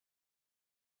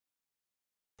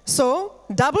So,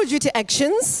 double duty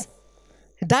actions,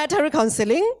 dietary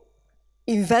counseling,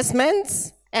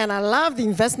 investments, and I love the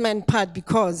investment part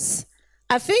because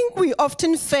I think we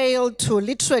often fail to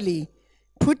literally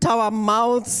put our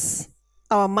monies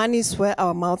where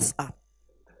our mouths are.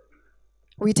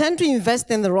 We tend to invest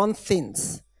in the wrong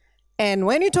things. And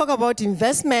when you talk about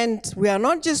investment, we are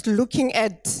not just looking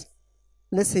at,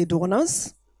 let's say,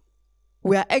 donors.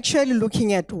 We are actually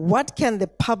looking at what can the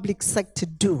public sector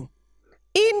do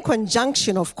in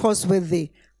conjunction, of course, with the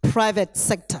private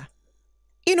sector.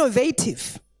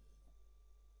 Innovative,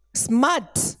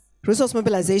 smart resource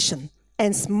mobilization,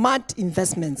 and smart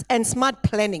investments, and smart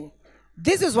planning.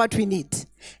 This is what we need.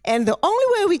 And the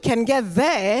only way we can get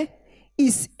there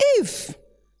is if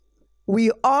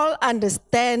we all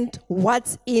understand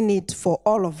what's in it for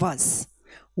all of us,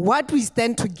 what we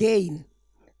stand to gain,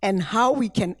 and how we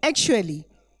can actually,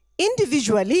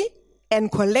 individually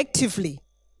and collectively,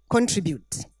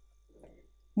 contribute.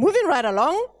 Moving right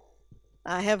along,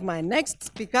 I have my next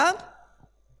speaker,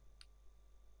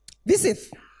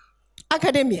 Visith,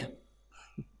 academia.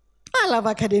 I love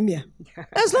academia,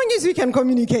 as long as we can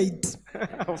communicate.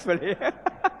 Hopefully.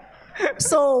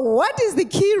 So what is the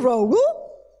key role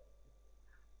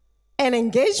and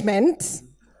engagement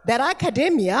that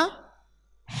academia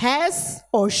has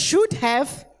or should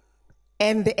have,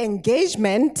 and the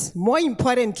engagement, more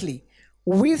importantly,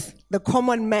 with the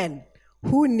common man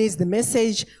who needs the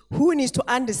message, who needs to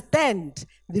understand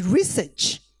the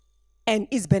research and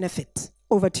its benefit?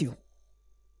 Over to you.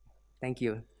 Thank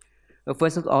you.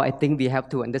 First of all, I think we have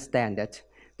to understand that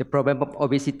the problem of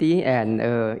obesity and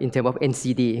in terms of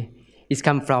NCD is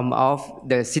come from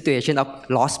the situation of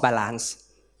lost balance.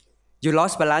 You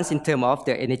lost balance in terms of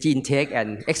the energy intake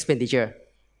and expenditure.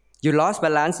 You lost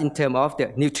balance in terms of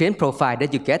the nutrient profile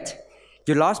that you get.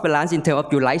 You lost balance in terms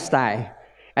of your lifestyle.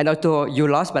 And also you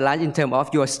lost balance in terms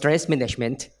of your stress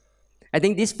management. I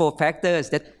think these 4 factors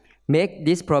that make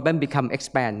this problem become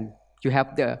expand. You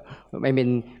have the,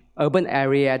 urban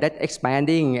area that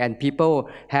expanding and people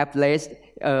have less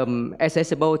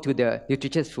accessible to the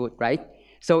nutritious food, right?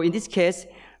 So in this case,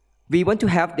 we want to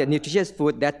have the nutritious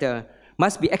food that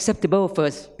must be acceptable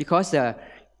first, because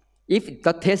if it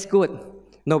not tastes good,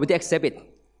 nobody accepts it.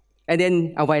 And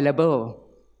then available.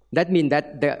 That means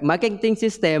that the marketing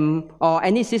system or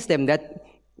any system that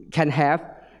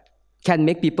can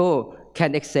make people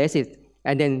can access it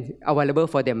and then available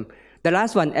for them. The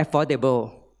last one,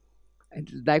 affordable.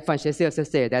 Like Francesca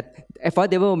said, that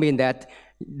affordable means that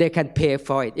they can pay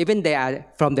for it, even they are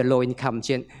from the low income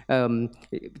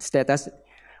status.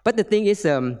 But the thing is,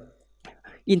 in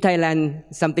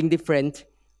Thailand, something different.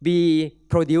 We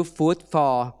produce food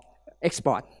for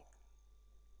export.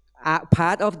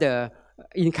 Part of the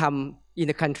income in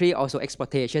the country also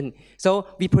exportation. So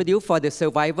we produce for the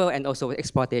survival and also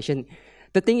exportation.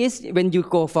 The thing is, when you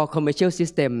go for commercial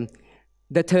system,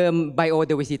 the term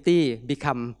biodiversity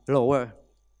become lower.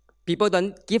 People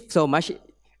don't give so much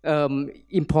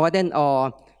importance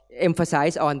or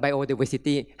emphasize on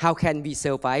biodiversity. How can we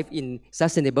survive in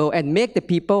sustainable and make the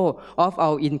people of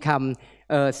our income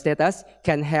status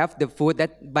can have the food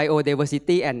that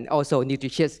biodiversity and also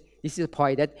nutritious. This is the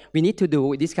point that we need to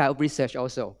do this kind of research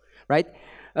also, right?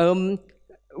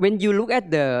 When you look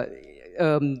at the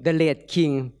late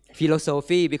King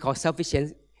philosophy, we call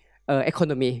sufficient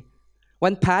economy.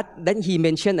 One part that he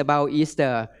mentioned about is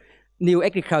the new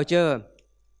agriculture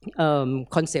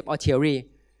concept or theory.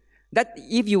 That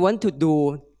if you want to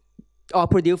do or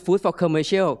produce food for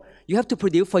commercial, you have to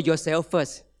produce for yourself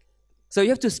first. So you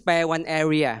have to spare one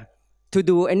area to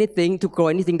do anything, to grow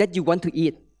anything that you want to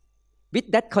eat.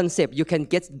 With that concept, you can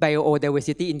get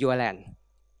biodiversity in your land.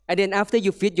 And then after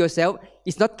you feed yourself,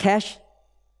 it's not cash.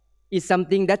 It's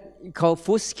something that called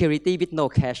food security with no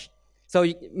cash. So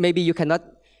maybe you cannot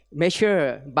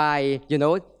measure by,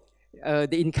 the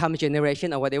income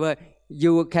generation or whatever.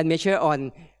 You can measure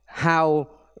on how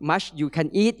much you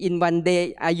can eat in one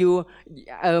day. Are you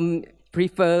are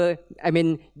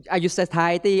you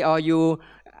satiety or you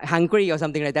hungry or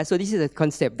something like that? So this is a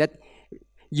concept that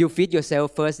you feed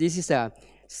yourself first. This is a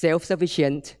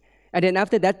self-sufficient. And then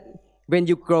after that, when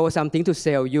you grow something to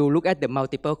sell, you look at the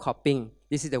multiple cropping.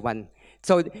 This is the one.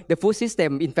 So the food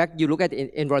system, in fact, you look at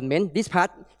the environment. This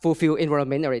part fulfill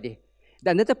environment already.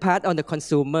 The another part on the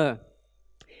consumer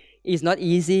is not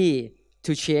easy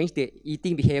to change the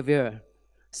eating behavior.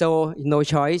 So no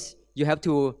choice. You have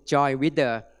to join with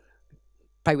the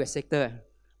private sector.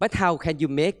 But how can you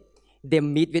make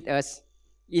them meet with us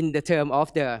in the term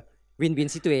of the win-win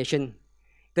situation?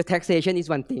 The taxation is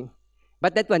one thing,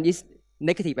 but that one is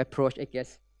negative approach, I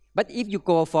guess. But if you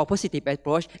go for positive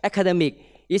approach,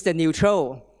 academic is the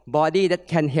neutral body that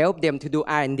can help them to do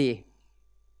R&D.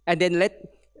 And then let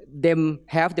them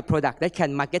have the product that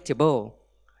can marketable.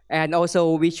 And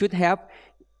also we should have,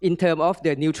 in terms of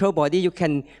the neutral body, you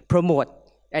can promote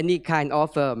any kind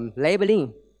of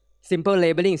labeling, simple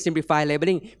labeling, simplified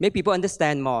labeling, make people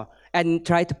understand more, and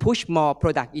try to push more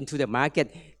product into the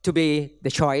market to be the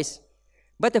choice.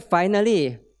 But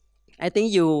finally, I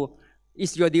think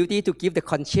it's your duty to give the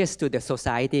conscience to the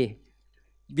society.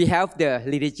 We have the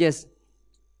religious.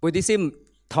 Buddhism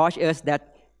taught us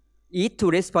that eat to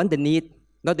respond the need,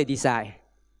 not the desire.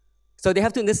 So they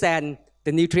have to understand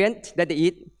the nutrient that they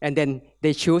eat, and then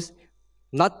they choose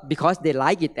not because they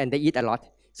like it and they eat a lot.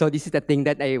 So this is the thing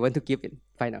that I want to give in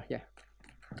final. Yeah.